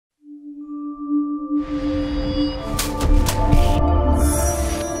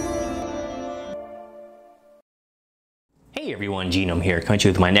everyone, Genome here, coming to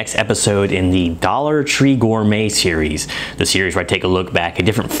you with my next episode in the Dollar Tree Gourmet series. The series where I take a look back at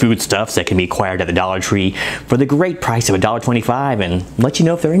different foodstuffs that can be acquired at the Dollar Tree for the great price of $1.25 and let you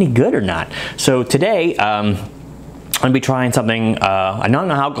know if they're any good or not. So today, I'm going to be trying something, a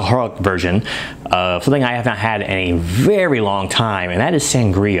non-alcoholic version of something I have not had in a very long time, and that is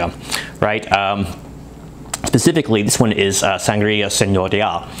sangria, right? Specifically, this one is Sangria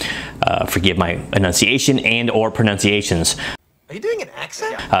Senorial. Forgive my enunciation and or pronunciations. Are you doing an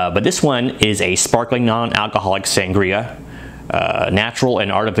accent? But this one is a sparkling non-alcoholic sangria, natural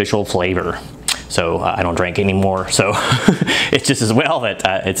and artificial flavor. So I don't drink anymore, so it's just as well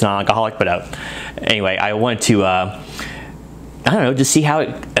that it's non-alcoholic. But anyway, I want to, I don't know, just see how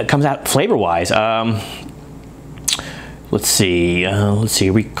it comes out flavor-wise. Let's see,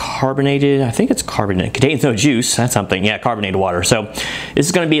 are we carbonated? I think it's carbonated. Contains no juice, that's something. Yeah, carbonated water. So this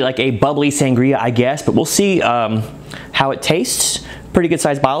is gonna be like a bubbly sangria, I guess, but we'll see how it tastes. Pretty good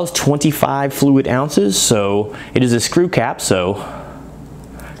sized bottles, 25 fluid ounces. So it is a screw cap, so,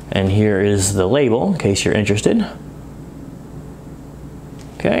 and here is the label in case you're interested.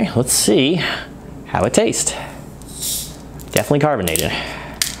 Okay, let's see how it tastes. Definitely carbonated.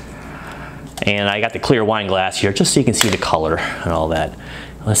 And I got the clear wine glass here just so you can see the color and all that.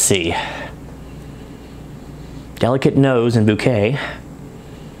 Let's see. Delicate nose and bouquet.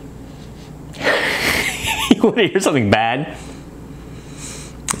 You want to hear something bad?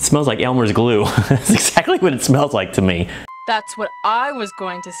 It smells like Elmer's glue. That's exactly what it smells like to me. That's what I was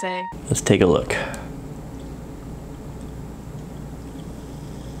going to say. Let's take a look.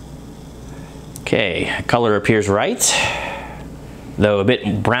 Okay, color appears right, though a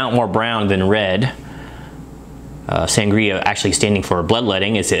bit brown, more brown than red. Sangria actually standing for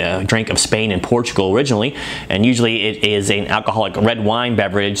bloodletting. It's a drink of Spain and Portugal originally, and usually it is an alcoholic red wine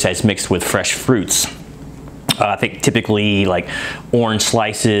beverage that's mixed with fresh fruits. I think typically like orange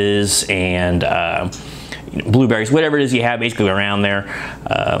slices and blueberries, whatever it is you have basically around there.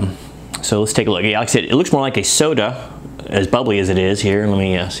 So let's take a look. Yeah, like I said, it looks more like a soda, as bubbly as it is here. Let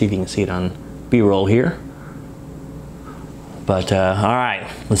me see if you can see it on B-roll here. But all right,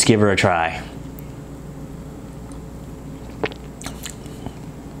 let's give her a try.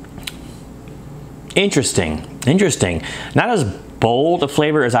 Interesting, interesting. Not as bold a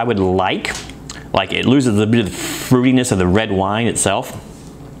flavor as I would like. Like it loses a bit of the fruitiness of the red wine itself.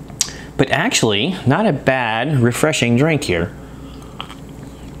 But actually, not a bad, refreshing drink here.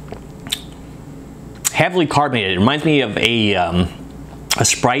 Heavily carbonated. It reminds me of a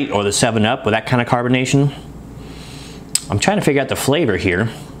Sprite or the 7-Up with that kind of carbonation. I'm trying to figure out the flavor here.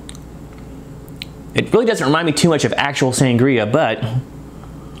 It really doesn't remind me too much of actual sangria, but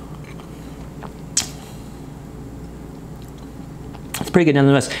it's pretty good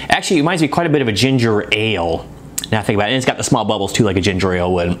nonetheless. Actually, it reminds me quite a bit of a ginger ale. Now I think about it, and it's got the small bubbles too, like a ginger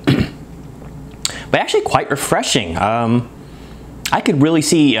ale would. But actually quite refreshing. I could really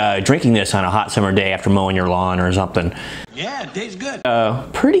see drinking this on a hot summer day after mowing your lawn or something. Yeah, it tastes good.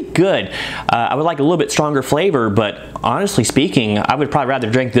 Pretty good. I would like a little bit stronger flavor, but honestly speaking, I would probably rather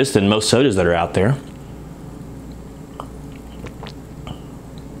drink this than most sodas that are out there.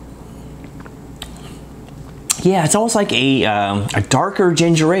 Yeah, it's almost like a darker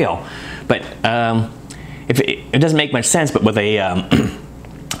ginger ale, but if it doesn't make much sense, but with a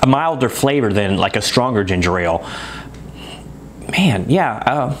milder flavor than like a stronger ginger ale. Man,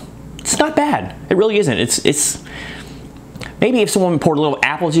 yeah, it's not bad. It really isn't. It's maybe if someone poured a little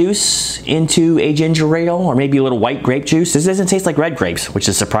apple juice into a ginger ale, or maybe a little white grape juice. This doesn't taste like red grapes, which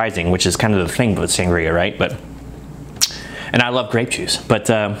is surprising, which is kind of the thing with sangria, right? But, and I love grape juice. But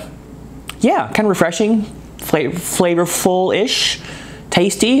yeah, kind of refreshing, flavorful-ish,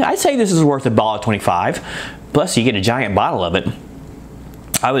 tasty. I'd say this is worth $1.25. Plus, you get a giant bottle of it.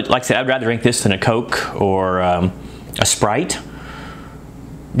 I would, like I said, I'd rather drink this than a Coke or a Sprite.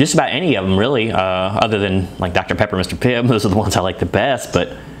 Just about any of them really, other than like Dr. Pepper, Mr. Pibb. Those are the ones I like the best,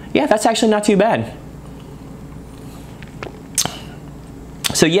 but yeah, that's actually not too bad.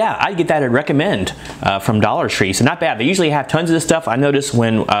 So yeah, I'd get that, I'd recommend from Dollar Tree. So not bad. They usually have tons of this stuff, I notice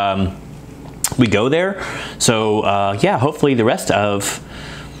when we go there. So yeah, hopefully the rest of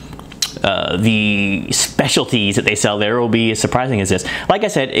the specialties that they sell there will be as surprising as this. Like I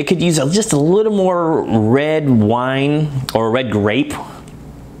said, it could use just a little more red wine or red grape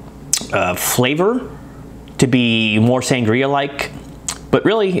flavor to be more sangria-like, but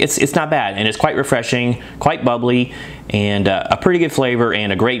really it's not bad, and it's quite refreshing, quite bubbly, and a pretty good flavor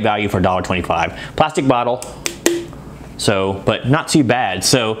and a great value for $1.25. Plastic bottle, so, but not too bad.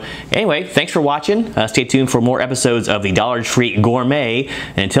 So anyway, thanks for watching. Stay tuned for more episodes of the Dollar Tree Gourmet,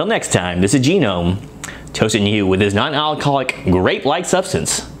 and until next time, this is Genome toasting you with this non-alcoholic grape-like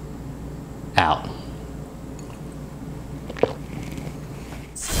substance.